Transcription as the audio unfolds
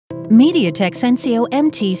MediaTek Sensio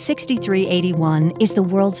MT6381 is the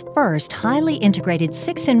world's first highly integrated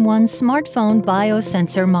 6-in-1 smartphone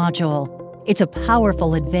biosensor module. It's a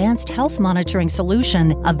powerful advanced health monitoring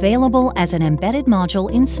solution available as an embedded module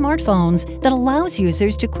in smartphones that allows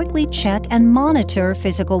users to quickly check and monitor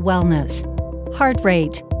physical wellness. Heart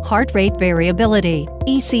rate variability,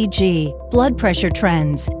 ECG, blood pressure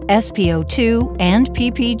trends, SpO2, and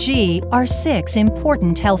PPG are 6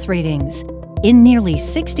 important health readings. In nearly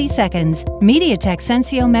 60 seconds, MediaTek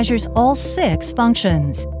Sensio measures all 6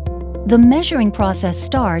 functions. The measuring process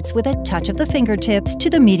starts with a touch of the fingertips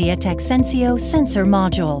to the MediaTek Sensio sensor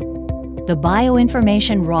module. The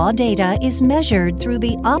bioinformation raw data is measured through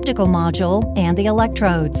the optical module and the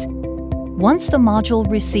electrodes. Once the module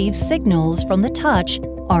receives signals from the touch,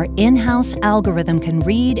 our in-house algorithm can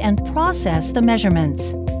read and process the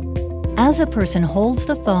measurements. As a person holds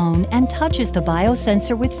the phone and touches the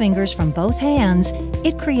biosensor with fingers from both hands,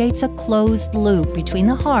 it creates a closed loop between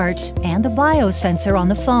the heart and the biosensor on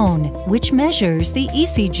the phone, which measures the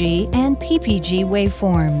ECG and PPG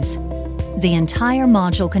waveforms. The entire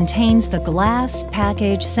module contains the glass,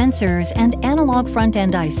 package, sensors, and analog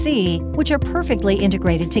front-end IC, which are perfectly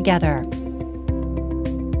integrated together.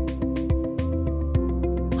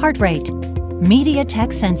 Heart rate.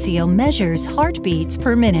 MediaTek Sensio measures heartbeats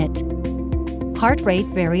per minute. Heart rate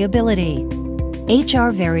variability. HR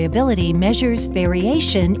variability measures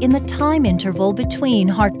variation in the time interval between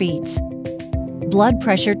heartbeats. Blood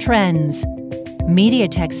pressure trends.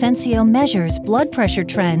 MediaTek Sensio measures blood pressure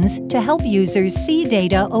trends to help users see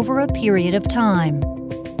data over a period of time.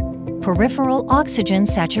 Peripheral oxygen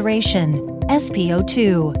saturation,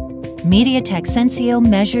 SpO2. MediaTek Sensio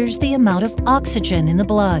measures the amount of oxygen in the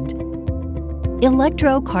blood.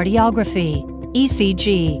 Electrocardiography,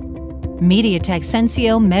 ECG. MediaTek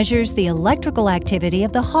Sensio measures the electrical activity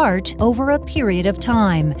of the heart over a period of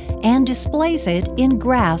time and displays it in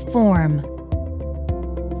graph form.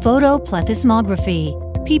 Photoplethysmography,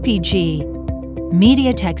 PPG.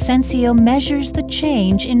 MediaTek Sensio measures the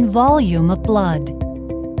change in volume of blood.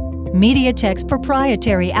 MediaTek's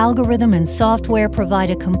proprietary algorithm and software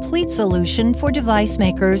provide a complete solution for device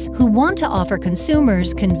makers who want to offer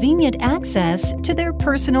consumers convenient access to their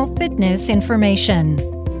personal fitness information.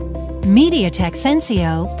 MediaTek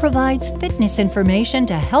Sensio provides fitness information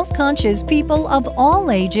to health-conscious people of all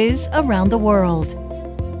ages around the world.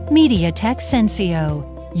 MediaTek Sensio,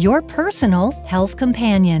 your personal health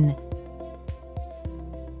companion.